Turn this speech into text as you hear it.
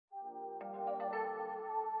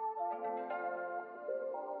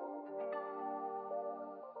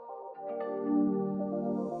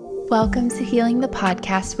Welcome to Healing the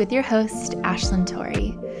Podcast with your host, Ashlyn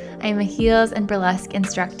Torrey. I am a heels and burlesque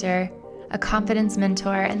instructor, a confidence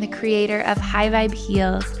mentor, and the creator of High Vibe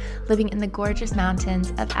Heels, living in the gorgeous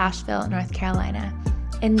mountains of Asheville, North Carolina.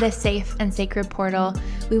 In this safe and sacred portal,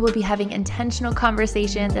 we will be having intentional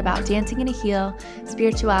conversations about dancing in a heel,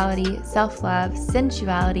 spirituality, self-love,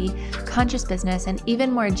 sensuality, conscious business, and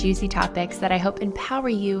even more juicy topics that I hope empower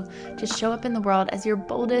you to show up in the world as your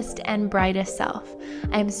boldest and brightest self.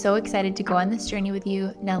 I am so excited to go on this journey with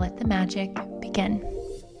you. Now let the magic begin.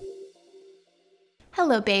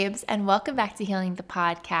 Hello, babes, and welcome back to Healing the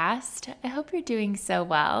Podcast. I hope you're doing so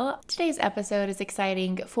well. Today's episode is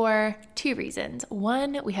exciting for two reasons.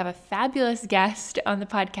 One, we have a fabulous guest on the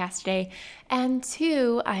podcast today, and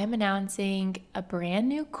two, I am announcing a brand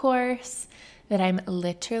new course that I'm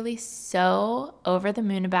literally so over the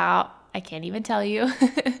moon about. I can't even tell you.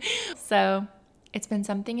 So it's been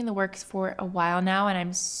something in the works for a while now, and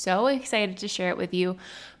I'm so excited to share it with you.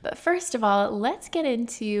 But first of all, let's get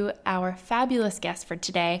into our fabulous guest for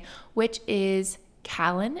today, which is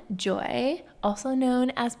Callan Joy, also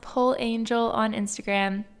known as Pole Angel on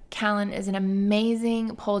Instagram. Callan is an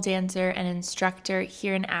amazing pole dancer and instructor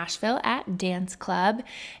here in Asheville at Dance Club.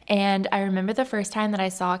 And I remember the first time that I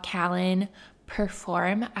saw Callan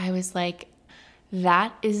perform, I was like,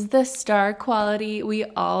 that is the star quality we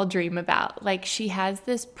all dream about. Like, she has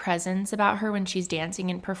this presence about her when she's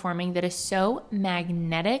dancing and performing that is so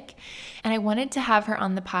magnetic. And I wanted to have her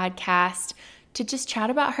on the podcast to just chat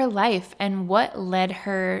about her life and what led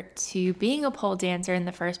her to being a pole dancer in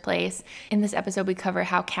the first place. In this episode, we cover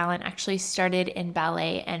how Callan actually started in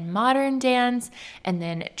ballet and modern dance and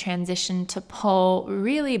then transitioned to pole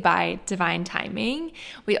really by divine timing.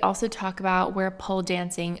 We also talk about where pole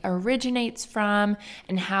dancing originates from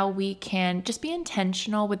and how we can just be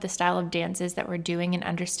intentional with the style of dances that we're doing and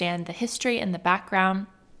understand the history and the background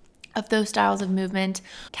of those styles of movement.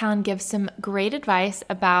 Callan gives some great advice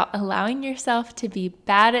about allowing yourself to be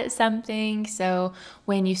bad at something. So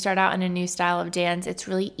when you start out in a new style of dance, it's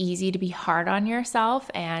really easy to be hard on yourself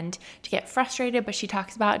and to get frustrated. But she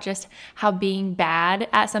talks about just how being bad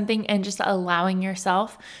at something and just allowing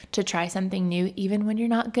yourself to try something new, even when you're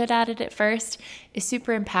not good at it at first, is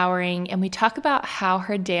super empowering. And we talk about how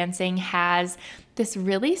her dancing has this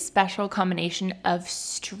really special combination of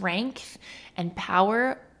strength and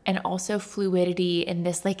power and also fluidity and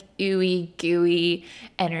this like ooey gooey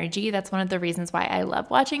energy. That's one of the reasons why I love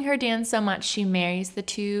watching her dance so much. She marries the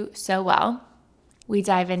two so well. We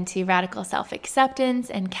dive into radical self-acceptance,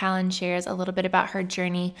 and Callan shares a little bit about her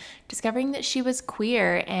journey discovering that she was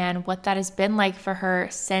queer and what that has been like for her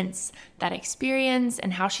since that experience,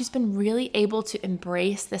 and how she's been really able to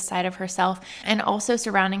embrace this side of herself and also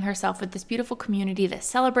surrounding herself with this beautiful community that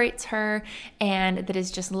celebrates her and that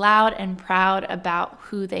is just loud and proud about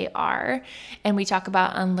who they are. And we talk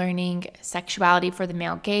about unlearning sexuality for the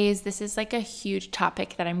male gaze. This is like a huge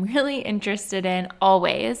topic that I'm really interested in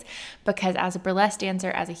always, because as a burlesque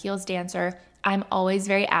dancer, as a heels dancer, I'm always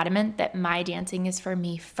very adamant that my dancing is for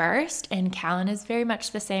me first, and Callan is very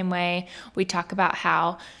much the same way. We talk about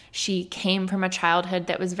how she came from a childhood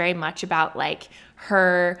that was very much about like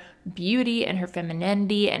her beauty and her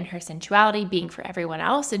femininity and her sensuality being for everyone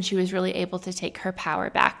else, and she was really able to take her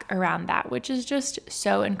power back around that, which is just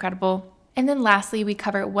so incredible. And then lastly, we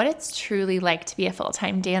cover what it's truly like to be a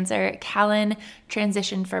full-time dancer. Callan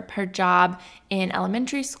transitioned from her job in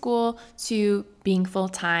elementary school to being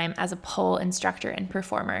full-time as a pole instructor and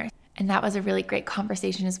performer. And that was a really great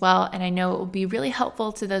conversation as well. And I know it will be really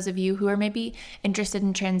helpful to those of you who are maybe interested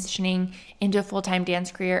in transitioning into a full-time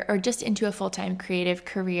dance career or just into a full-time creative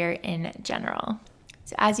career in general.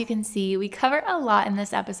 So as you can see, we cover a lot in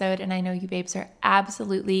this episode, and I know you babes are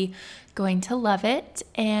absolutely going to love it.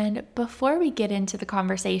 And before we get into the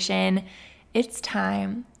conversation, it's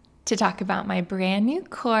time to talk about my brand new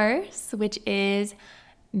course, which is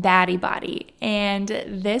Baddie Body. And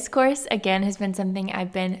this course, again, has been something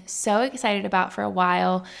I've been so excited about for a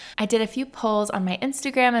while. I did a few polls on my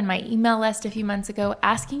Instagram and my email list a few months ago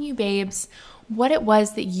asking you babes what it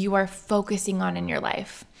was that you are focusing on in your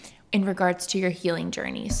life in regards to your healing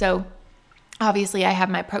journey. So obviously I have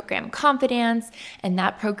my program Confidence, and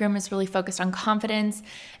that program is really focused on confidence.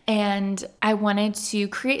 And I wanted to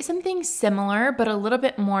create something similar, but a little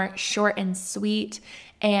bit more short and sweet,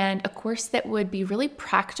 and a course that would be really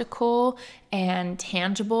practical and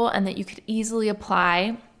tangible, and that you could easily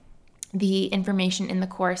apply the information in the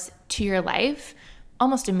course to your life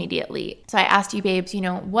almost immediately. So I asked you babes,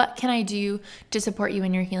 what can I do to support you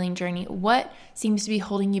in your healing journey? What seems to be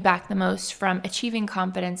holding you back the most from achieving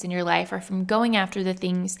confidence in your life or from going after the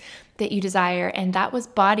things that you desire? And that was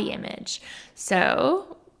body image.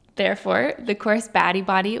 So therefore, the course Baddie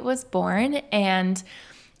Body was born. And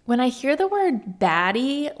when I hear the word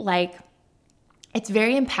baddie, like, it's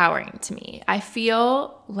very empowering to me. I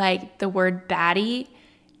feel like the word baddie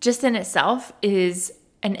just in itself is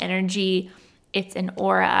an energy, it's an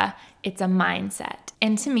aura, it's a mindset.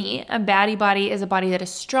 And to me, a baddie body is a body that is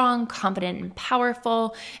strong, confident, and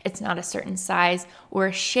powerful. It's not a certain size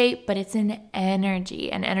or shape, but it's an energy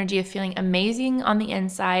of feeling amazing on the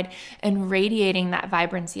inside and radiating that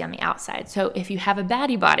vibrancy on the outside. So if you have a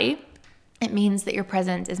baddie body, it means that your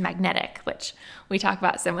presence is magnetic, which we talk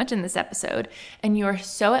about so much in this episode, and you're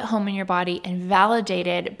so at home in your body and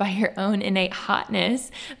validated by your own innate hotness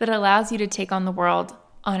that allows you to take on the world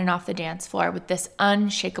on and off the dance floor with this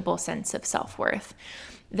unshakable sense of self-worth.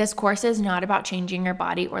 This course is not about changing your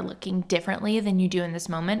body or looking differently than you do in this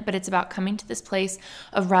moment, but it's about coming to this place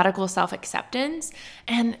of radical self-acceptance.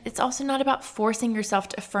 And it's also not about forcing yourself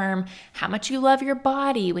to affirm how much you love your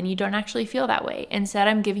body when you don't actually feel that way. Instead,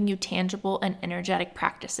 I'm giving you tangible and energetic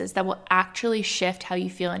practices that will actually shift how you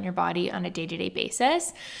feel in your body on a day-to-day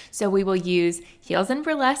basis. So we will use heels and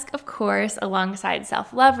burlesque, of course, alongside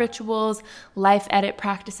self-love rituals, life edit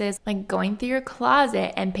practices, like going through your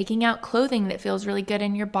closet and picking out clothing that feels really good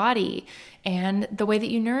in your body, and the way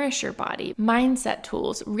that you nourish your body, mindset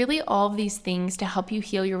tools, really all of these things to help you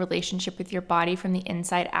heal your relationship with your body from the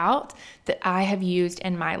inside out that I have used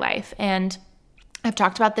in my life. And I've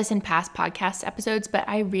talked about this in past podcast episodes, but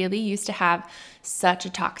I really used to have such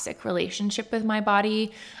a toxic relationship with my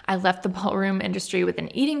body. I left the ballroom industry with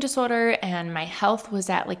an eating disorder and my health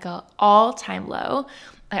was at like an all-time low.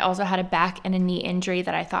 I also had a back and a knee injury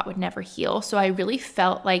that I thought would never heal. So I really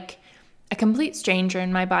felt like a complete stranger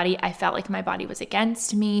in my body. I felt like my body was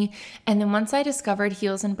against me. And then once I discovered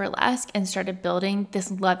heels and burlesque and started building this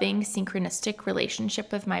loving, synchronistic relationship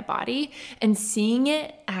with my body and seeing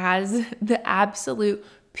it as the absolute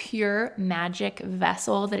pure magic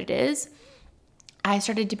vessel that it is, I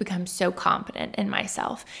started to become so confident in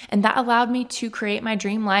myself. And that allowed me to create my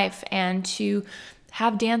dream life and to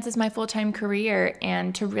have dance as my full-time career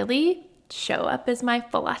and to really show up as my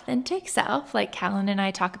full authentic self, like Callan and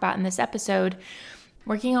I talk about in this episode.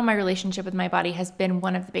 Working on my relationship with my body has been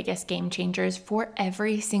one of the biggest game changers for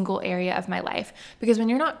every single area of my life. Because when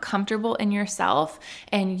you're not comfortable in yourself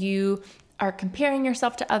and you are comparing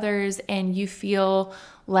yourself to others and you feel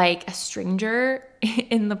like a stranger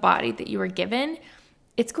in the body that you were given,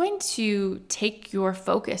 it's going to take your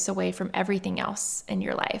focus away from everything else in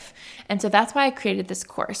your life. And so that's why I created this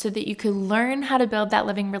course, so that you could learn how to build that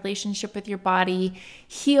living relationship with your body,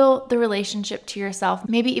 heal the relationship to yourself,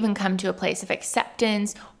 maybe even come to a place of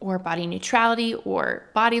acceptance or body neutrality or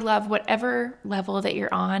body love, whatever level that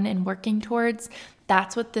you're on and working towards.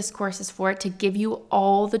 That's what this course is for, to give you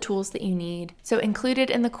all the tools that you need. So included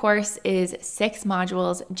in the course is 6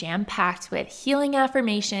 modules jam-packed with healing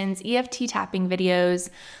affirmations, EFT tapping videos,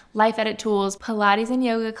 life edit tools, Pilates and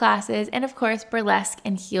yoga classes, and of course, burlesque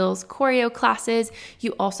and heels choreo classes.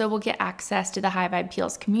 You also will get access to the High Vibe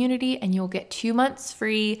Heels community, and you'll get 2 months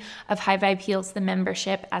free of High Vibe Heels, the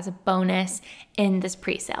membership, as a bonus in this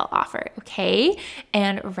pre-sale offer, okay?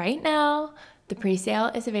 And right now, the pre-sale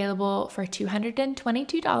is available for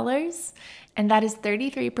 $222, and that is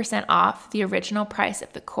 33% off the original price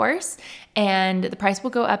of the course, and the price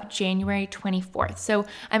will go up January 24th. So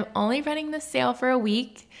I'm only running this sale for a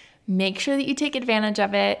week. Make sure that you take advantage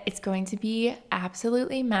of it. It's going to be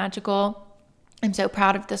absolutely magical. I'm so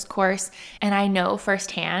proud of this course, and I know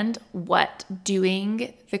firsthand what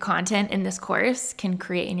doing the content in this course can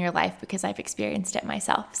create in your life because I've experienced it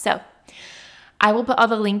myself. So I will put all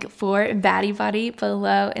the link for Baddie Body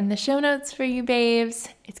below in the show notes for you babes.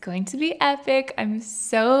 It's going to be epic. I'm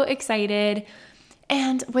so excited.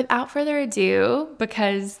 And without further ado,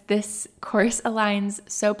 because this course aligns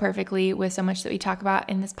so perfectly with so much that we talk about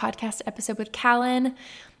in this podcast episode with Callan,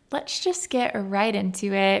 let's just get right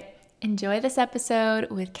into it. Enjoy this episode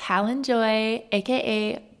with Callan Joy,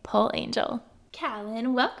 aka Pole Angel.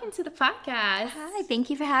 Callan, welcome to the podcast. Hi, thank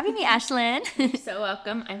you for having me, Ashlyn. You're so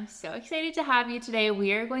welcome. I'm so excited to have you today.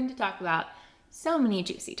 We are going to talk about so many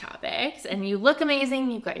juicy topics, and you look amazing.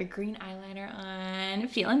 You've got your green eyeliner on,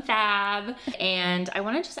 feeling fab. And I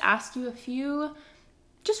want to just ask you a few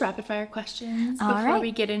just rapid fire questions before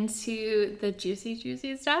we get into the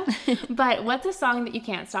juicy stuff. But what's a song that you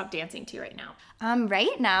can't stop dancing to right now?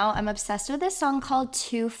 Right now, I'm obsessed with this song called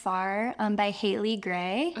Too Far by Haley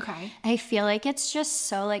Gray. Okay. I feel like it's just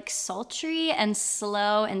so like sultry and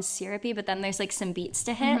slow and syrupy, but then there's like some beats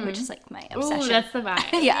to hit, which is like my obsession. Ooh, that's the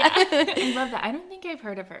vibe. Yeah. I love that. I don't think I've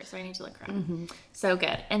heard of her, so I need to look her up. So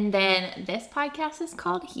good. And then this podcast is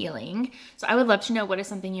called Healing. So I would love to know, what is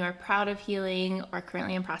something you are proud of healing or currently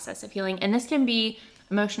definitely a process of healing. And this can be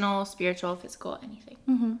emotional, spiritual, physical,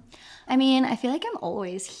 anything. I mean, I feel like I'm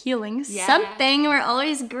always healing something. We're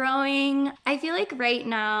always growing. I feel like right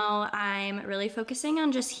now I'm really focusing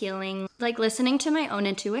on just healing, like listening to my own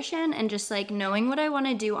intuition and just like knowing what I want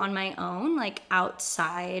to do on my own, like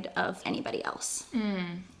outside of anybody else.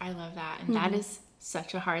 I love that. And that is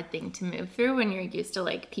such a hard thing to move through when you're used to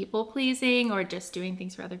like people pleasing or just doing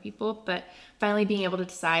things for other people. But finally being able to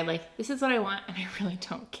decide like, this is what I want and I really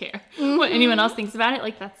don't care what anyone else thinks about it.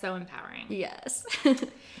 Like that's so empowering. Yes.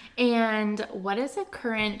 And what is a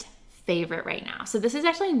current favorite right now? So this is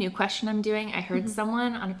actually a new question I'm doing. I heard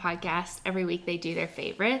someone on a podcast every week, they do their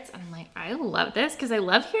favorites. And I'm like, I love this because I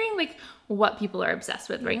love hearing like what people are obsessed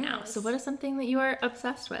with right now. So what is something that you are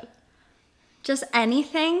obsessed with? Just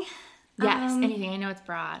anything. Yes, anything. I know it's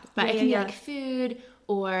broad, but it can be like food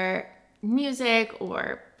or music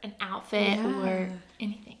or an outfit or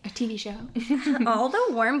anything, a TV show. All the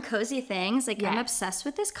warm, cozy things. Like I'm obsessed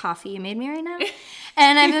with this coffee you made me right now.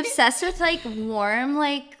 And I'm obsessed with like warm,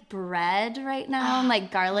 like bread right now and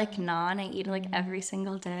like garlic naan. I eat like every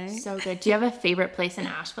single day. So good. Do you have a favorite place in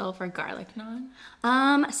Asheville for garlic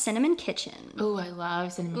naan? Cinnamon Kitchen. Oh, I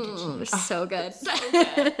love Cinnamon Kitchen. So good. So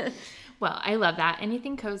good. Well, I love that.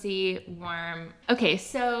 Anything cozy, warm. Okay,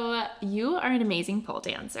 so you are an amazing pole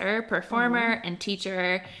dancer, performer, and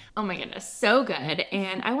teacher. Oh my goodness, so good.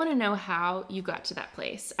 And I want to know how you got to that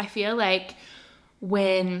place. I feel like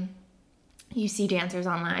when you see dancers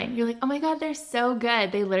online, you're like, oh my God, they're so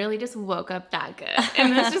good. They literally just woke up that good.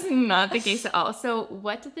 And that's just not the case at all. So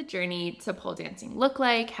what did the journey to pole dancing look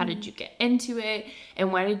like? How did you get into it?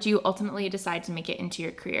 And why did you ultimately decide to make it into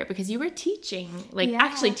your career? Because you were teaching, like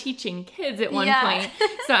actually teaching kids at one point.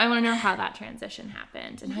 So I want to know how that transition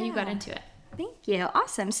happened and how you got into it. Thank you.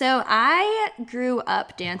 Awesome. So I grew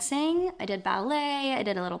up dancing. I did ballet. I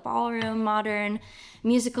did a little ballroom, modern,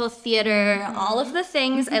 musical theater, all of the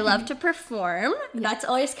things. I love to perform. That's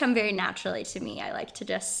always come very naturally to me. I like to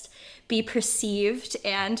just be perceived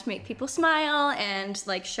and make people smile and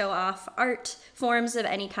like show off art forms of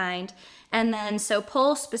any kind. And then, so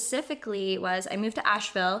pole specifically was, I moved to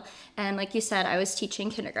Asheville, and like you said, I was teaching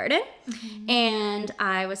kindergarten, and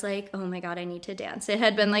I was like, oh my God, I need to dance. It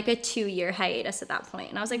had been like a 2-year hiatus at that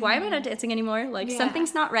point, and I was like, why am I not dancing anymore? Like,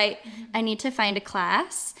 something's not right. I need to find a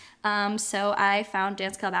class. So I found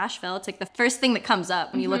Dance Club Asheville. It's like the first thing that comes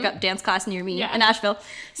up when you look up dance class near me in Asheville.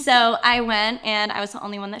 So I went, and I was the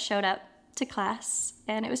only one that showed up to class,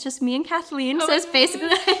 and it was just me and Kathleen. So it's basically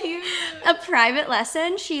like a private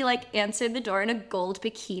lesson. She like answered the door in a gold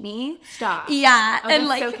bikini. Stop. Yeah. Oh, and that's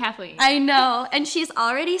like so Kathleen. I know. And she's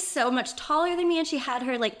already so much taller than me, and she had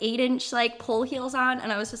her like 8-inch like pole heels on,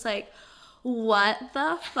 and I was just like, what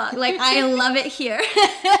the fuck? Like, I love it here.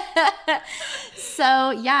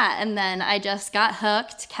 So yeah, and then I just got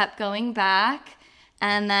hooked, kept going back,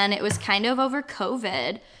 and then it was kind of over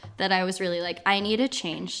COVID that I was really like, I need a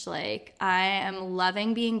change. Like, I am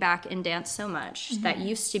loving being back in dance so much. That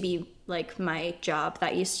used to be like my job.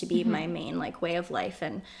 That used to be my main like way of life.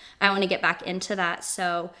 And I want to get back into that.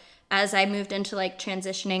 So as I moved into like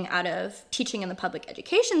transitioning out of teaching in the public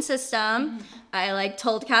education system, I like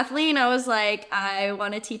told Kathleen, I was like, I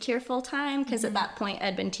want to teach here full time. Cause at that point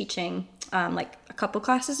I'd been teaching like a couple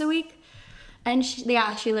classes a week. And she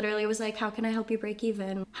literally was like, how can I help you break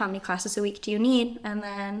even? How many classes a week do you need? And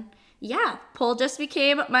then, pole just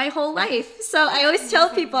became my whole life. So I always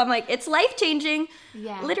tell people, I'm like, it's life-changing.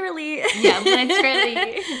 Yeah. Literally. Yeah,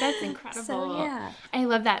 literally. That's incredible. So, yeah. I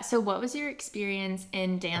love that. So what was your experience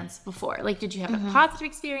in dance before? Like, did you have a positive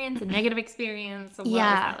experience, a negative experience? What was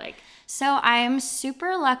that like? So I'm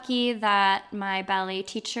super lucky that my ballet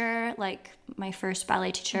teacher, like my first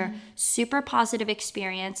ballet teacher, super positive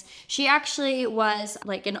experience. She actually was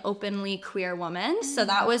like an openly queer woman. So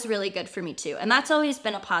that was really good for me too. And that's always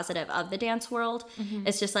been a positive of the dance world.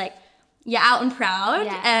 It's just like, out and proud.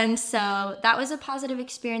 Yeah. And so that was a positive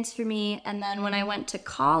experience for me. And then when I went to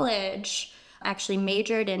college, I actually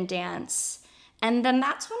majored in dance. And then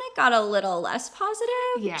that's when it got a little less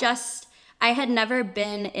positive. Yeah. I had never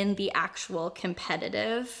been in the actual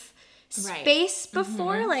competitive space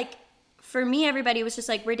before. Like, for me, everybody was just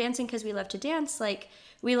like, we're dancing because we love to dance. Like,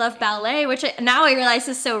 we love ballet, which now I realize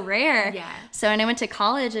is so rare. Yeah. So when I went to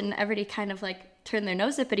college and everybody kind of like turned their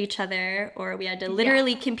nose up at each other, or we had to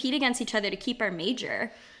literally compete against each other to keep our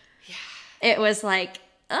major. Yeah. It was like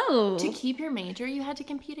Oh. To keep your major, you had to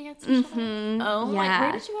compete against each other? Oh, Yeah.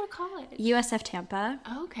 where did you go to college? USF Tampa.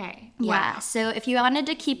 Okay. Yeah, Wow. so if you wanted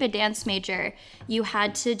to keep a dance major, you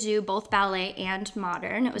had to do both ballet and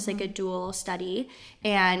modern. It was like a dual study,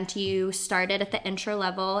 and you started at the intro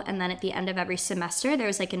level, and then at the end of every semester, there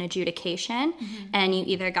was like an adjudication, and you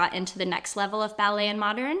either got into the next level of ballet and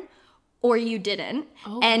modern, or you didn't,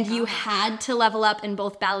 and you had to level up in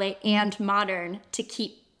both ballet and modern to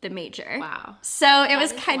keep the major. Wow. So it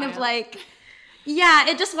was kind of like... Yeah,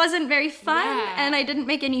 it just wasn't very fun, and I didn't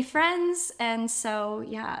make any friends, and so,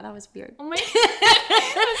 yeah, that was weird. Oh my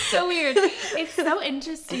God. That's so weird. It's so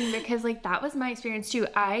interesting because, like, that was my experience, too.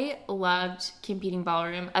 I loved competing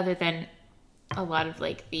ballroom, other than a lot of,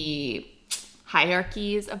 like, the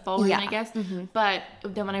hierarchies of ballroom, I guess. But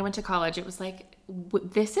then when I went to college, it was like,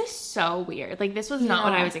 this is so weird. Like, this was not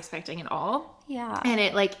what I was expecting at all. Yeah. And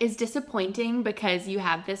it, like, is disappointing because you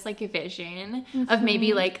have this, like, vision of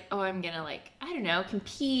maybe, like, oh, I'm gonna, like, I don't know,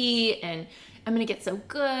 compete, and I'm gonna get so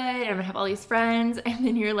good, and I'm gonna have all these friends, and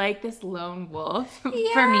then you're, like, this lone wolf for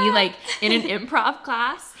me, like, in an improv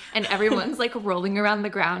class, and everyone's, like, rolling around the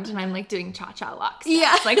ground, and I'm, like, doing cha-cha locks.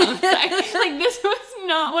 Yeah. Like, on the side. Like, this was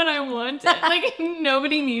not what I wanted. Like,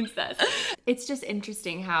 nobody needs this. It's just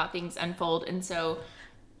interesting how things unfold, and so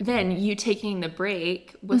then you taking the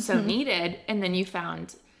break was so needed, and then you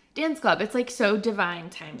found dance club. It's like so divine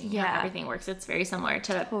timing how everything works. It's very similar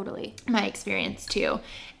to my experience too.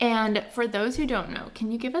 And for those who don't know,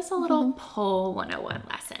 can you give us a little pole 101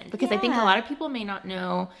 lesson? Because I think a lot of people may not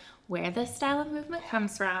know where this style of movement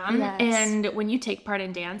comes from. Yes. And when you take part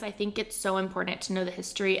in dance, I think it's so important to know the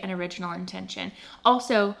history and original intention.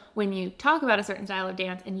 Also, when you talk about a certain style of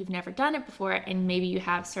dance and you've never done it before, and maybe you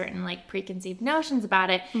have certain like preconceived notions about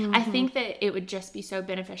it, I think that it would just be so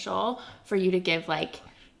beneficial for you to give like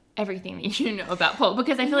everything that you know about pole,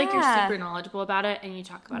 because I feel like you're super knowledgeable about it, and you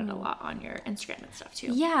talk about it a lot on your Instagram and stuff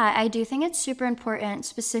too. Yeah, I do think it's super important,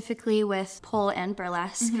 specifically with pole and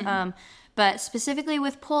burlesque. But specifically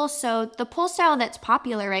with pole, so the pole style that's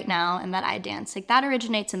popular right now and that I dance, like that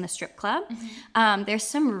originates in the strip club. There's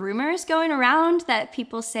some rumors going around that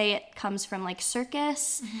people say it comes from like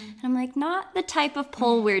circus. And I'm like, not the type of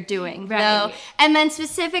pole we're doing, though. And then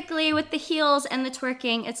specifically with the heels and the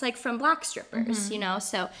twerking, it's like from black strippers, you know?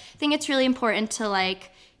 So I think it's really important to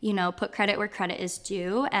like, you know, put credit where credit is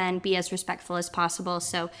due and be as respectful as possible.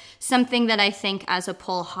 So something that I think as a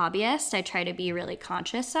pole hobbyist, I try to be really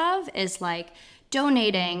conscious of is like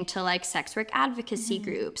donating to like sex work advocacy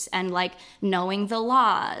groups and like knowing the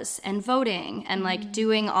laws and voting and like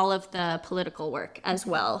doing all of the political work as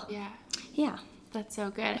well. Yeah. That's so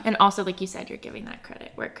good. And also, like you said, you're giving that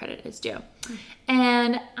credit where credit is due.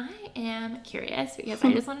 And I am curious, because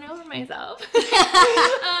I just want to know for myself,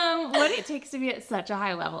 what it takes to be at such a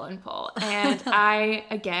high level in pole. And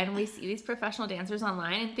we see these professional dancers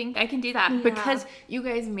online and think I can do that because you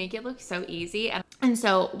guys make it look so easy. And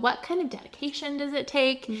so what kind of dedication does it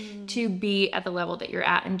take to be at the level that you're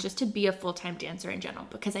at, and just to be a full-time dancer in general?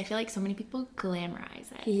 Because I feel like so many people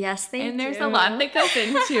glamorize it. Yes, they do. And there's a lot that goes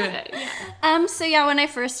into it. So yeah, when I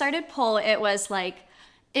first started pole, it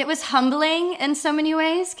was humbling in so many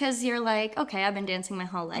ways, because you're like, okay, I've been dancing my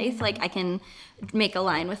whole life. Like I can make a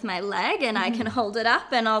line with my leg and I can hold it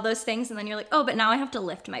up and all those things. And then you're like, oh, but now I have to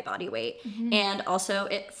lift my body weight. And also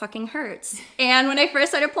it fucking hurts. And when I first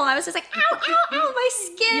started pole, I was just like, ow, ow, ow, my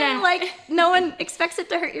skin. Like no one expects it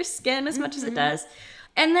to hurt your skin as much as it does.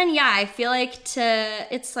 And then, I feel like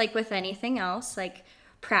it's like with anything else, like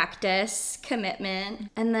practice, commitment,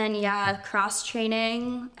 and then cross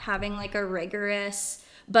training, having like a rigorous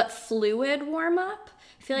but fluid warm up.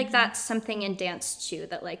 I feel like that's something in dance too,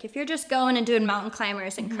 that like if you're just going and doing mountain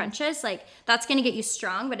climbers and crunches, like that's going to get you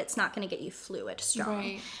strong, but it's not going to get you fluid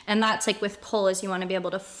strong. And that's like with pole, is you want to be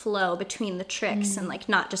able to flow between the tricks and like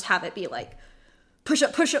not just have it be like push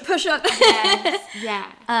up, push up, push up.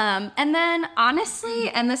 And then honestly,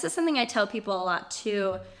 and this is something I tell people a lot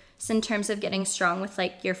too, so in terms of getting strong with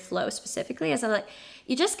like your flow specifically, is like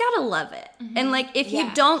you just gotta love it. And like if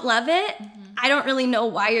you don't love it, I don't really know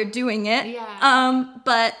why you're doing it.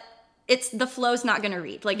 But the flow's not gonna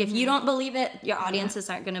read. Like if you don't believe it, your audiences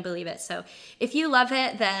aren't gonna believe it. So if you love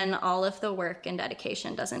it, then all of the work and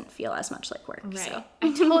dedication doesn't feel as much like work. So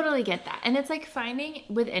I totally get that. And it's like finding,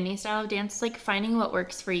 with any style of dance, like finding what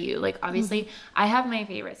works for you. Like obviously I have my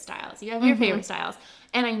favorite styles. You have your favorite styles.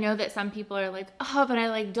 And I know that some people are like, oh, but I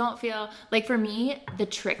like don't feel, like for me, the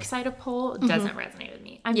trick side of pole doesn't resonate with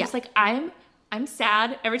me. I'm just like, I'm I'm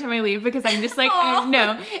sad every time I leave because I'm just like,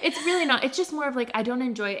 no, it's really not. It's just more of like, I don't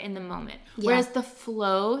enjoy it in the moment. Yeah. Whereas the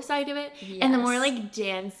flow side of it and the more like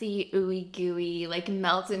dancey, ooey gooey, like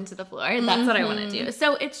melts into the floor, that's what I want to do.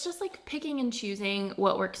 So it's just like picking and choosing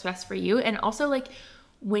what works best for you. And also like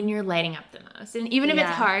when you're lighting up the most. And even if it's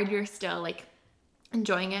hard, you're still like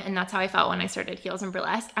enjoying it. And that's how I felt when I started heels and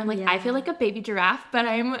burlesque. I'm like, I feel like a baby giraffe, but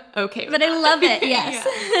I'm okay with it. But I love it.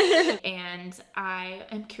 Yes. And I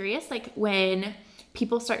am curious, like when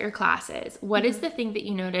people start your classes, what is the thing that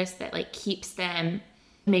you notice that like keeps them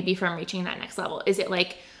maybe from reaching that next level? Is it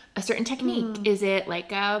like a certain technique? Is it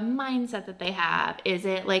like a mindset that they have? Is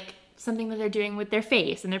it like something that they're doing with their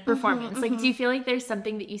face and their performance? Like, do you feel like there's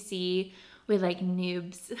something that you see with like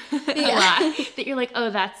noobs a lot that you're like, oh,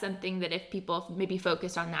 that's something that if people maybe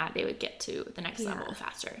focused on that, they would get to the next level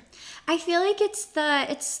faster? I feel like it's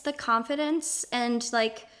the confidence and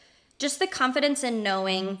like just the confidence in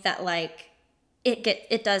knowing that like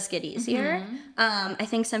it does get easier. I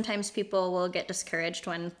think sometimes people will get discouraged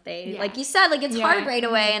when they like you said, like it's hard right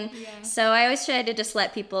away, and so I always try to just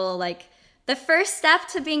let people like, the first step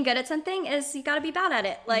to being good at something is you gotta be bad at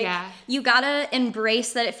it. Like you gotta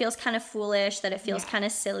embrace that it feels kind of foolish, that it feels kind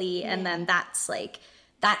of silly, and then that's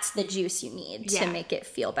the juice you need to make it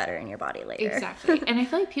feel better in your body later. Exactly. And I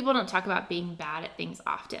feel like people don't talk about being bad at things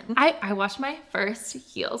often. I watched my first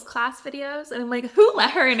heels class videos and I'm like, who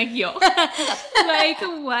let her in a heel? Like,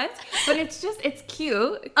 what? But it's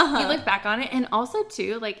cute. You look back on it. And also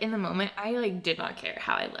too, like in the moment, I like did not care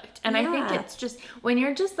how I looked. And I think it's just, when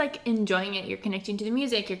you're just like enjoying it, you're connecting to the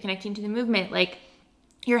music, you're connecting to the movement, like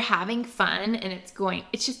you're having fun and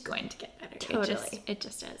it's just going to get better. Totally. It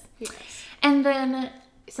just is. Yes. And then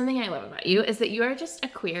something I love about you is that you are just a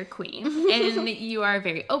queer queen and you are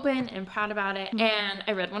very open and proud about it. And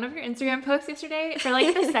I read one of your Instagram posts yesterday for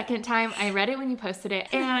like the second time. I read it when you posted it.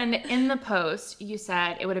 And in the post, you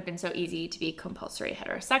said it would have been so easy to be compulsory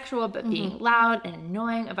heterosexual, but being loud and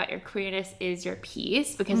annoying about your queerness is your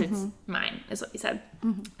piece because it's mine, is what you said.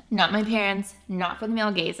 Not my parents, not for the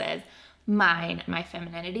male gazes. Mine. My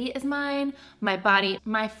femininity is mine, my body,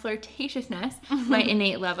 my flirtatiousness, my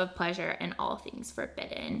innate love of pleasure, and all things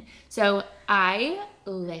forbidden. So I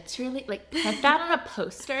literally like put that on a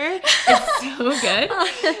poster. It's so good.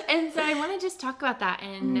 And so I want to just talk about that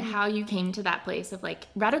and how you came to that place of like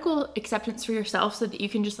radical acceptance for yourself so that you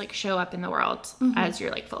can just like show up in the world as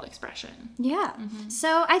your like full expression. Yeah.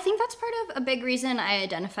 So I think that's part of a big reason I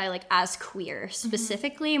identify like as queer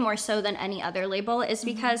specifically more so than any other label is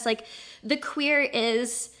because like the queer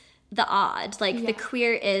is the odd, like the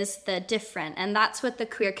queer is the different, and that's what the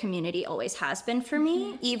queer community always has been for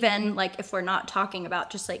me. Even like if we're not talking about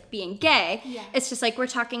just like being gay, it's just like we're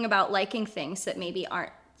talking about liking things that maybe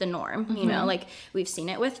aren't the norm, you know, like we've seen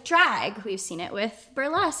it with drag, we've seen it with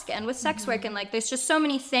burlesque and with sex work, and like there's just so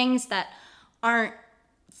many things that aren't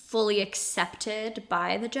fully accepted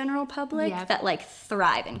by the general public that like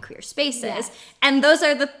thrive in queer spaces, and those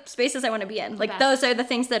are the spaces I want to be in. Like those are the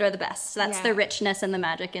things that are the best. So that's the richness and the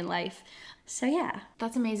magic in life. So yeah,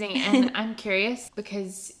 that's amazing. And I'm curious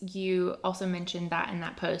because you also mentioned that in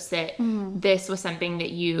that post that this was something that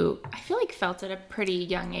you, I feel like, felt at a pretty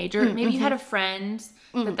young age, or maybe you had a friend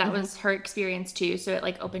that was her experience too, so it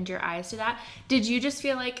like opened your eyes to that. Did you just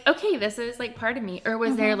feel like, okay, this is like part of me, or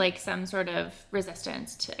was there like some sort of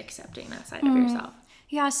resistance to accepting that side of yourself?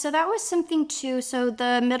 Yeah, so that was something too. So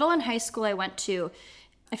the middle and high school I went to,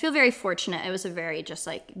 I feel very fortunate. It was a very just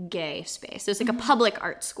like gay space. It was like a public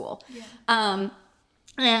art school. And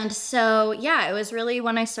so, yeah, it was really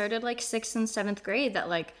when I started like 6th and 7th grade that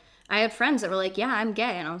like I had friends that were like, yeah, I'm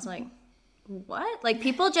gay. And I was like, what? Like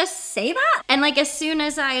people just say that? And like as soon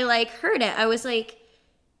as I like heard it, I was like,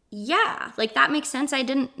 yeah, like that makes sense. I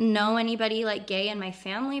didn't know anybody like gay in my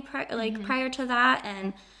family prior to that.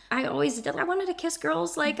 And I always did. I wanted to kiss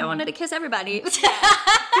girls. Like I wanted to kiss everybody.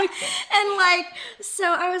 And like, so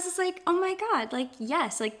I was just like, oh my God, like,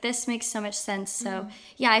 yes, like this makes so much sense. So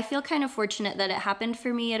yeah, I feel kind of fortunate that it happened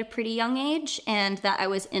for me at a pretty young age and that I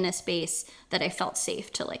was in a space that I felt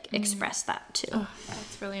safe to like express that too. Oh,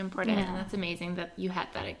 that's really important. And that's amazing that you had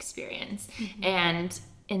that experience. And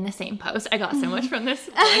in the same post, I got so much from this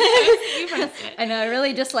one post you posted. I know, I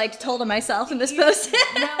really just like told on myself in this post.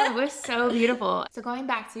 No, it was so beautiful. So going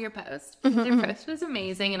back to your post, your post was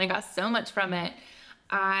amazing and I got so much from it.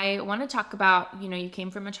 I want to talk about, you know, you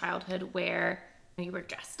came from a childhood where you were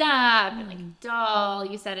dressed up and like doll,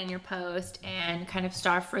 you said in your post, and kind of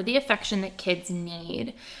starved for the affection that kids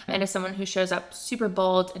need. And as someone who shows up super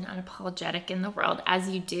bold and unapologetic in the world, as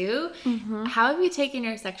you do, how have you taken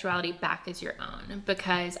your sexuality back as your own?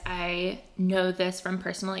 Because I know this from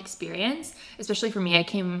personal experience, especially for me. I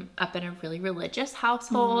came up in a really religious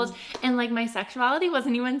household, and like my sexuality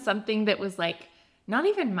wasn't even something that was like, not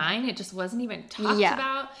even mine. It just wasn't even talked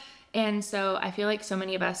about. And so I feel like so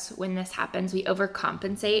many of us, when this happens, we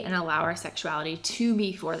overcompensate and allow our sexuality to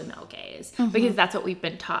be for the male gaze because that's what we've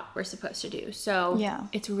been taught we're supposed to do. So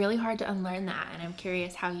it's really hard to unlearn that. And I'm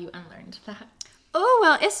curious how you unlearned that. Oh,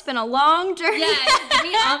 well, it's been a long journey. Yeah, give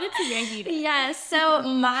me all the tea I need. Yeah, so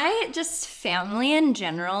my just family in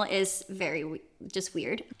general is very just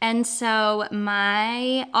weird. And so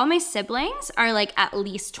all my siblings are like at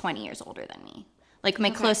least 20 years older than me. Like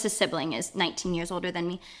my closest sibling is 19 years older than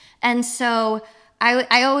me. And so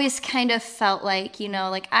I always kind of felt like, you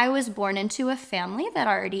know, like I was born into a family that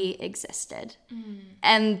already existed.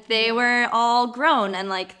 And they were all grown, and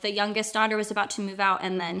like the youngest daughter was about to move out,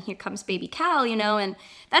 and then here comes baby Cal, you know, and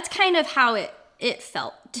that's kind of how it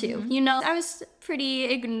felt too. You know, I was pretty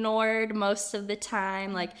ignored most of the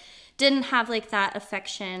time, like didn't have like that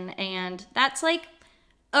affection, and that's like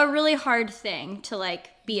a really hard thing to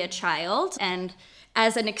like be a child. And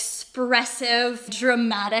as an expressive,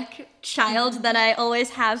 dramatic child that I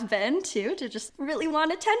always have been too, to just really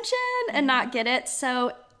want attention and not get it.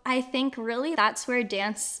 So I think really that's where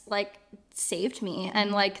dance like saved me,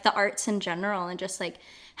 and like the arts in general, and just like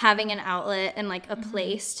having an outlet and like a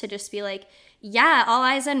place to just be like, yeah, all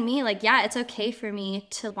eyes on me. Like, yeah, it's okay for me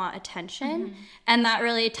to want attention. And that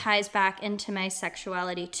really ties back into my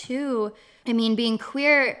sexuality too. I mean, being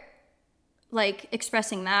queer, like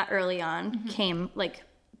expressing that early on came like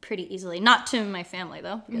pretty easily. Not to my family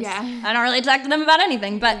though, because I don't really talk to them about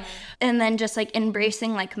anything, but and then just like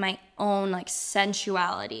embracing like my own like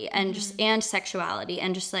sensuality and just and sexuality,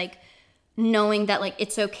 and just like knowing that like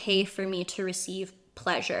it's okay for me to receive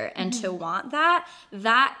pleasure and to want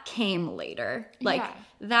that came later. Like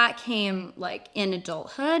that came like in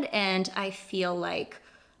adulthood, and I feel like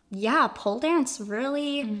pole dance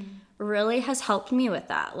really has helped me with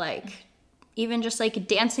that. Like even just like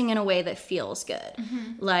dancing in a way that feels good.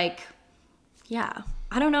 Like,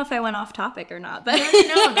 I don't know if I went off topic or not, but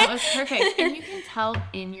no, that was perfect. And you can tell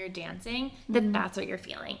in your dancing that that's what you're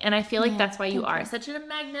feeling. And I feel like that's why you are such a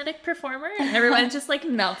magnetic performer, and everyone's just like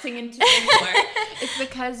melting into you more. It's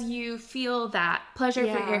because you feel that pleasure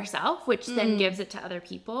for yourself, which then gives it to other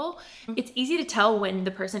people. It's easy to tell when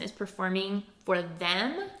the person is performing for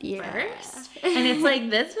them first. And it's like,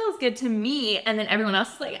 this feels good to me. And then everyone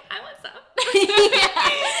else is like, I want some.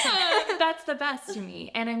 That's the best to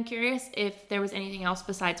me. And I'm curious if there was anything else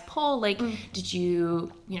besides pole. Like, did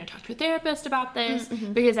you talk to a therapist about this?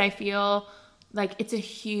 Because I feel like it's a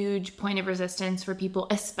huge point of resistance for people,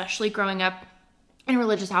 especially growing up in a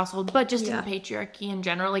religious household, but just in the patriarchy in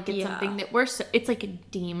general. Like, it's something that it's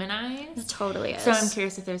like demonized. It totally is. So I'm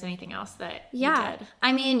curious if there's anything else that you did.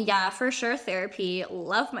 I mean, for sure, therapy.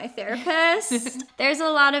 Love my therapist. There's a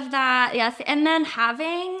lot of that. And then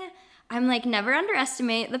I'm like, never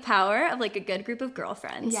underestimate the power of like a good group of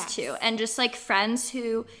girlfriends too. And just like friends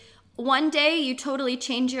who one day you totally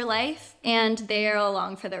change your life and they're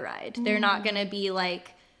along for the ride. They're not going to be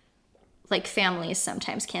like families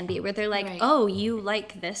sometimes can be, where they're like, oh, you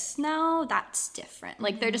like this now? That's different.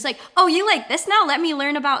 Like they're just like, oh, you like this now? Let me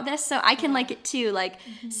learn about this so I can like it too. Like,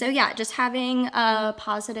 so just having a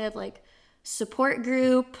positive like support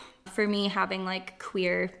group. For me, having like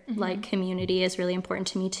queer like community is really important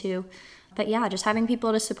to me too. But just having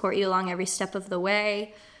people to support you along every step of the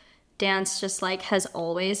way. Dance just like has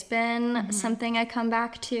always been something I come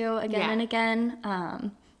back to again and again.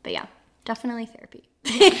 But definitely therapy.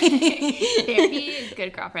 Therapy is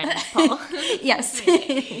good, girlfriend. Paul. Yes.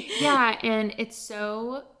 And it's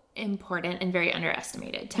so important and very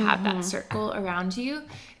underestimated to have that circle around you.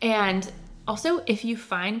 And also, if you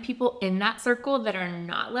find people in that circle that are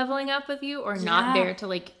not leveling up with you or not there to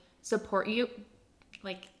like support you,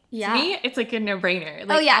 like to me, it's like a no-brainer.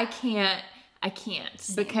 Like, I can't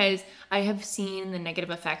Same. Because I have seen the negative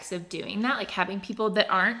effects of doing that, like having people that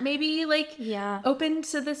aren't maybe like open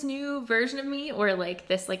to this new version of me, or like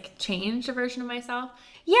this like changed version of myself.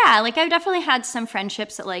 Like I've definitely had some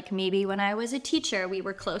friendships that like maybe when I was a teacher we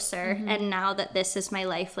were closer, and now that this is my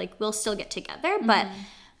life, like we'll still get together, but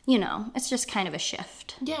it's just kind of a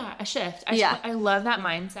shift. A shift. I love that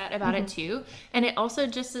mindset about it too. And it also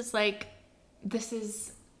just is like, this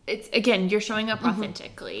is it's, again, you're showing up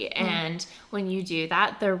authentically. And when you do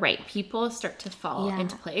that, the right people start to fall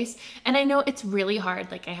into place. And I know it's really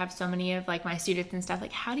hard. Like, I have so many of like my students and stuff,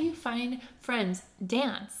 like, how do you find friends?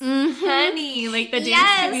 Dance. Honey, like the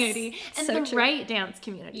dance community. And so the right dance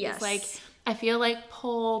community. Yes. Like, I feel like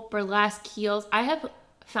pole, burlesque, heels, I have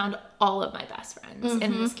found all of my best friends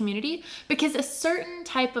in this community because a certain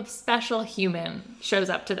type of special human shows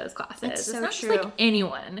up to those classes. That's it's so not true. just like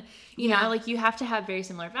anyone, you know, like you have to have very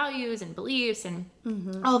similar values and beliefs and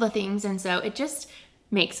all the things. And so it just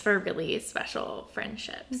makes for really special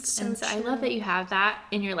friendships. So and so I true. love that you have that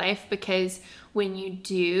in your life because when you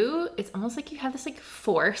do, it's almost like you have this like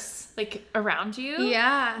force like around you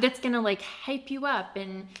that's gonna like hype you up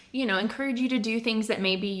and, you know, encourage you to do things that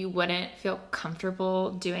maybe you wouldn't feel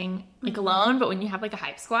comfortable doing like alone. But when you have like a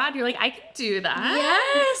hype squad, you're like, I can do that.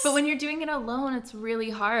 Yes. But when you're doing it alone, it's really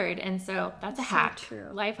hard. And so that's a hack. true.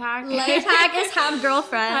 Life hack. Life hack is have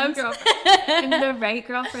girlfriends. Have girlfriends. And the right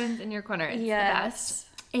girlfriends in your corner. It's the best.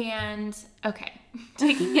 And okay,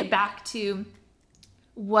 taking it back to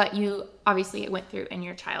what you obviously went through in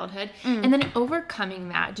your childhood and then overcoming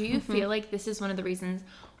that, do you feel like this is one of the reasons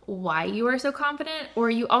why you are so confident? Or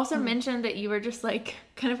you also mentioned that you were just like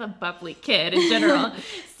kind of a bubbly kid in general.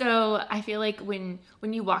 So I feel like when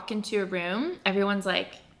you walk into a room, everyone's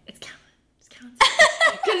like, it's Callan.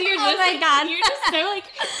 Because you're just you're just so like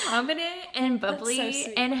confident and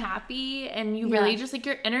bubbly and happy, and you really just like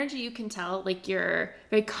your energy, you can tell like you're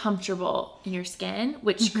very comfortable in your skin,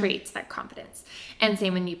 which creates that confidence. And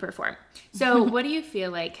same when you perform. So what do you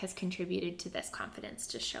feel like has contributed to this confidence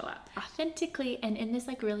to show up authentically and in this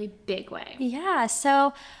like really big way? Yeah,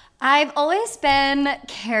 so I've always been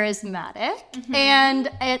charismatic,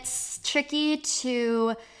 and it's tricky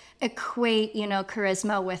to equate, you know,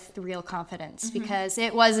 charisma with real confidence because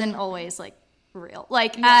it wasn't always like real.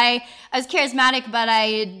 Like I was charismatic, but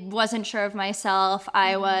I wasn't sure of myself.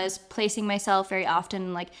 I was placing myself very often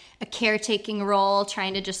in like a caretaking role,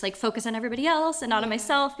 trying to just like focus on everybody else and not on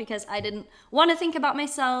myself because I didn't want to think about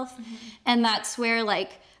myself. And that's where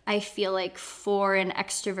like I feel like for an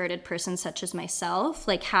extroverted person such as myself,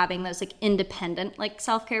 like having those like independent like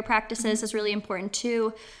self-care practices is really important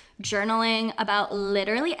too. Journaling about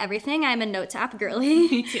literally everything. I'm a notes app girly.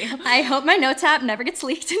 Me too. I hope my notes app never gets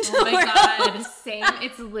leaked into the world. God, same.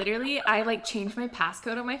 It's literally, I like change my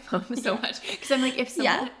passcode on my phone so much because I'm like, if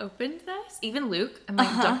someone opened this, even Luke, I'm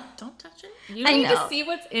like, don't touch it. You need to see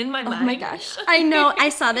what's in my mind. Oh my gosh. I know. I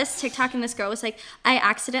saw this TikTok and this girl was like, I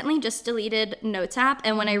accidentally just deleted Notes app,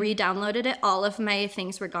 and when I re-downloaded it, all of my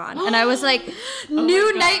things were gone. And I was like,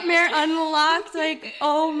 new nightmare unlocked. Like,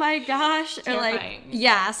 oh my gosh. Or like,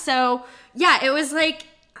 So yeah, it was like,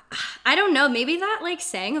 I don't know, maybe that like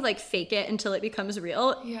saying of like fake it until it becomes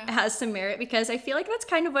real has some merit because I feel like that's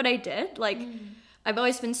kind of what I did. Like I've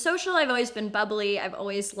always been social, I've always been bubbly, I've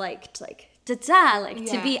always liked like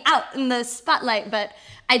to be out in the spotlight, but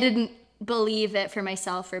I didn't believe it for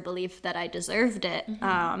myself or believe that I deserved it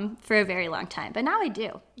for a very long time. But now I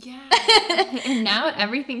do. Yeah. And now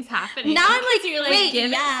everything's happening. Now I'm like, you're like,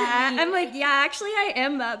 wait, I'm like, yeah, actually I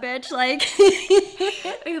am that bitch. Like,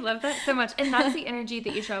 I love that so much. And that's the energy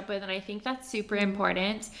that you show up with. And I think that's super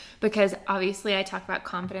important because obviously I talk about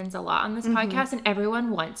confidence a lot on this podcast, and everyone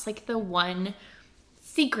wants like the one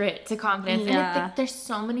secret to confidence. And there's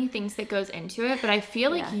so many things that goes into it, but I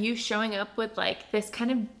feel like you showing up with like this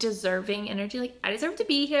kind of deserving energy, like I deserve to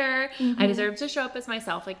be here, I deserve to show up as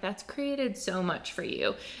myself, like that's created so much for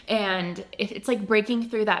you. And it's like breaking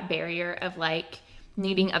through that barrier of like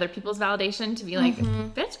needing other people's validation to be like,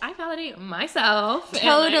 bitch, I validate myself.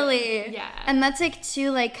 Totally. And like, and that's like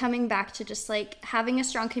too, like coming back to just like having a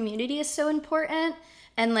strong community is so important.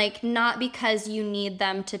 And like not because you need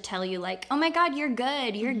them to tell you like, oh my God, you're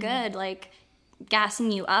good, like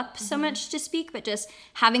gassing you up so much to speak, but just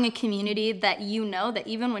having a community that you know that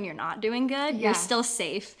even when you're not doing good, you're still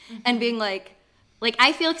safe. And being like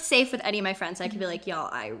I feel safe with any of my friends. I could be like, y'all,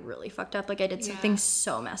 I really fucked up. Like I did something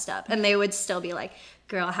so messed up. And they would still be like,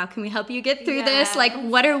 girl, how can we help you get through this? Like,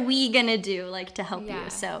 what are we gonna do like to help you?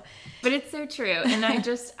 So, but it's so true. And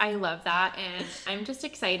I love that. And I'm just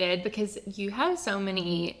excited because you have so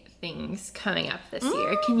many things coming up this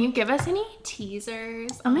year. Can you give us any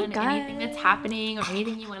teasers on anything that's happening or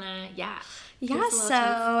anything you wanna,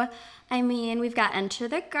 so, I mean, we've got Enter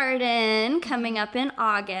the Garden coming up in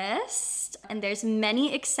August, and there's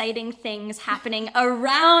many exciting things happening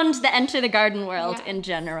around the Enter the Garden world in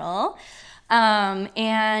general.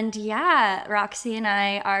 And Roxy and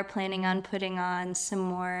I are planning on putting on some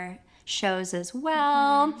more shows as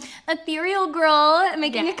well. Ethereal Girl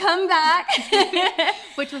making a comeback.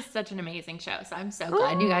 Which was such an amazing show. So I'm so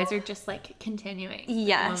glad you guys are just like continuing.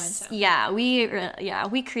 Yes. Yeah, we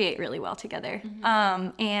create really well together.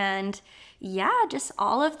 And yeah, just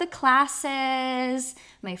all of the classes.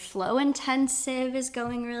 My flow intensive is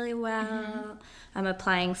going really well. I'm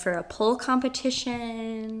applying for a pole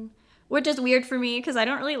competition, which is weird for me because I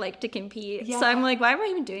don't really like to compete. Yeah. So I'm like, why am I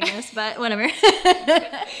even doing this? But whatever.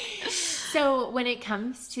 So when it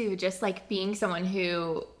comes to just like being someone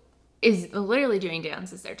who is literally doing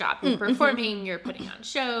dance as their job, you're performing, you're putting on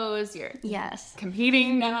shows, you're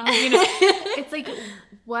competing now, it's like,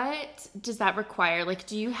 what does that require? Like,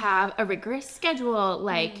 do you have a rigorous schedule?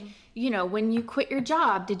 Like, when you quit your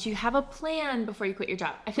job, did you have a plan before you quit your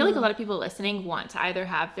job? I feel like a lot of people listening want to either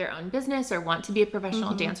have their own business or want to be a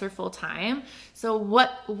professional dancer full time. So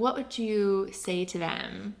what would you say to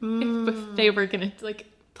them if they were going to like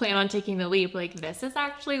plan on taking the leap? Like, this is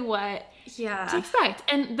actually what to expect.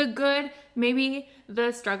 And the good, maybe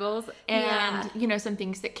the struggles and, some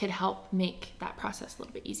things that could help make that process a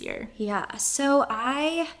little bit easier. Yeah. So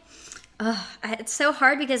it's so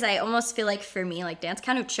hard because I almost feel like for me, like dance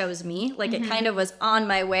kind of chose me. Like it kind of was on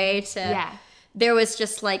my way to, there was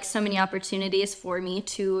just like so many opportunities for me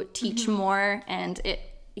to teach more. And it,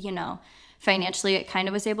 financially it kind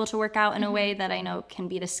of was able to work out in a way that I know can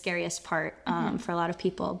be the scariest part for a lot of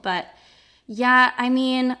people. But yeah, I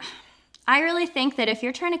mean, I really think that if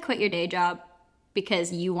you're trying to quit your day job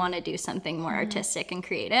because you want to do something more artistic and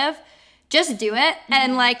creative, just do it.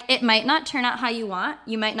 And like, it might not turn out how you want.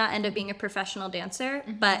 You might not end up being a professional dancer,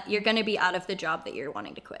 but you're going to be out of the job that you're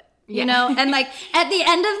wanting to quit, you know? And like, at the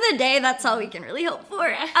end of the day, that's all we can really hope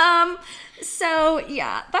for. So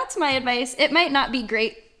yeah, that's my advice. It might not be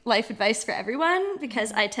great life advice for everyone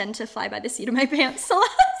because I tend to fly by the seat of my pants a lot.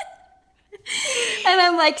 And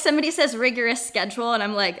I'm like, somebody says rigorous schedule and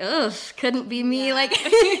I'm like, ugh, couldn't be me. Like,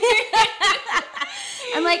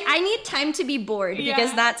 I'm like, I need time to be bored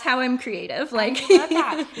because that's how I'm creative. Like, I love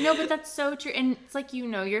that. No, but that's so true. And it's like,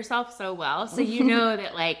 yourself so well. So you know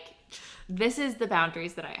that like, this is the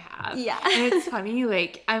boundaries that I have. Yeah. And it's funny,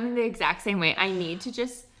 like, I'm the exact same way. I need to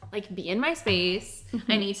just like be in my space.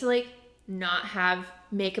 I need to like not have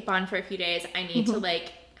makeup on for a few days. I need to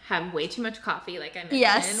like have way too much coffee, like I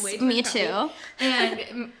mentioned. Way too much coffee.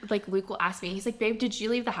 And like Luke will ask me, he's like, babe, did you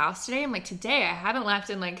leave the house today? I'm like, today I haven't left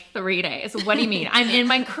in like 3 days. What do you mean? I'm in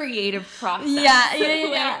my creative process.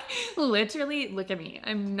 Like, literally, look at me.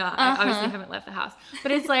 I'm not, I obviously haven't left the house.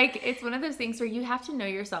 But it's like, it's one of those things where you have to know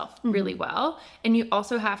yourself really well. And you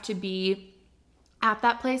also have to be at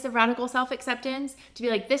that place of radical self-acceptance to be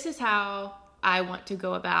like, this is how I want to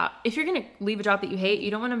go about. If you're going to leave a job that you hate,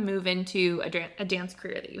 you don't want to move into a dance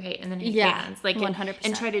career that you hate and then hate dance. Like, 100%.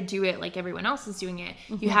 And try to do it like everyone else is doing it.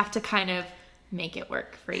 You have to kind of make it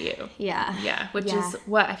work for you. Yeah. Which is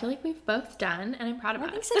what I feel like we've both done, and I'm proud of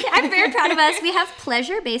us. I'm very proud of us. We have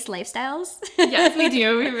pleasure-based lifestyles. Yes, we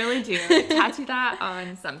do. We really do. Tattoo that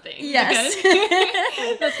on something. Yes.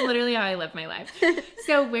 That's literally how I live my life.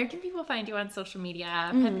 So where can people find you on social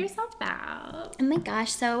media? Pimp yourself out. Oh my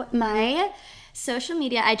gosh. So my social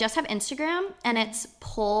media, I just have Instagram, and it's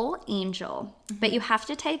Pole Angel. But you have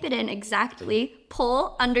to type it in exactly,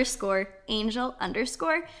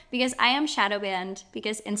 Pole_Angel_, because I am shadow banned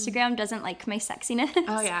because Instagram doesn't like my sexiness.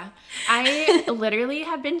 Oh yeah. I literally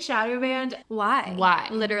have been shadow banned. Why?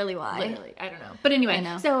 Literally why? Literally, I don't know. But anyway,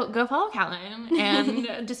 so go follow Callan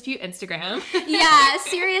and dispute Instagram. Yeah,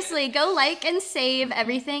 seriously, go like and save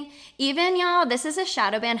everything. Even y'all, this is a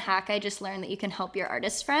shadow ban hack I just learned that you can help your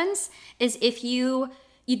artist friends, is if you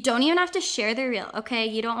don't even have to share their reel, okay?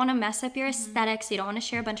 You don't want to mess up your aesthetics. You don't want to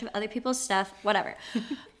share a bunch of other people's stuff, whatever.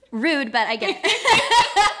 Rude, but I get it.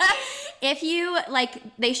 If you, like,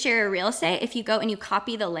 they share a reel, say, if you go and you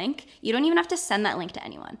copy the link, you don't even have to send that link to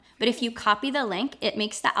anyone. But if you copy the link, it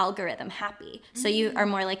makes the algorithm happy. So you are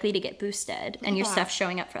more likely to get boosted and your stuff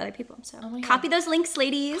showing up for other people. So copy those links,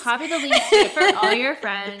 ladies. Copy the links for all your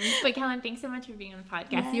friends. But Callan, thanks so much for being on the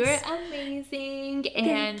podcast. Yes. You are amazing.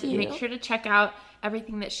 And make sure to check out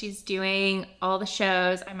everything that she's doing, all the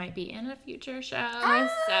shows. I might be in a future show.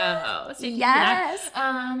 So stay tuned for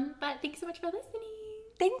that. But thanks so much for listening.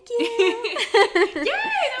 Thank you. Yay!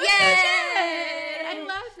 That was so good. I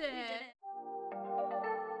loved it.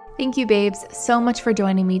 Thank you, babes, so much for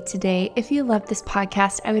joining me today. If you love this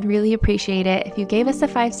podcast, I would really appreciate it if you gave us a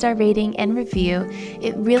 5-star rating and review.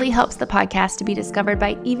 It really helps the podcast to be discovered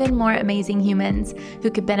by even more amazing humans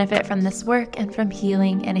who could benefit from this work and from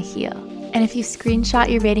healing and a heal. And if you screenshot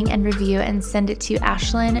your rating and review and send it to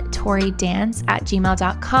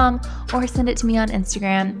ashlyntorydance@gmail.com or send it to me on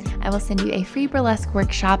Instagram, I will send you a free burlesque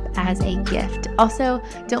workshop as a gift. Also,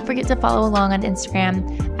 don't forget to follow along on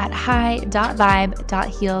Instagram at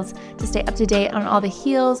hi.vibe.heels to stay up to date on all the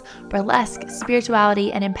heels, burlesque,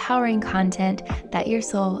 spirituality, and empowering content that your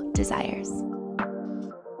soul desires.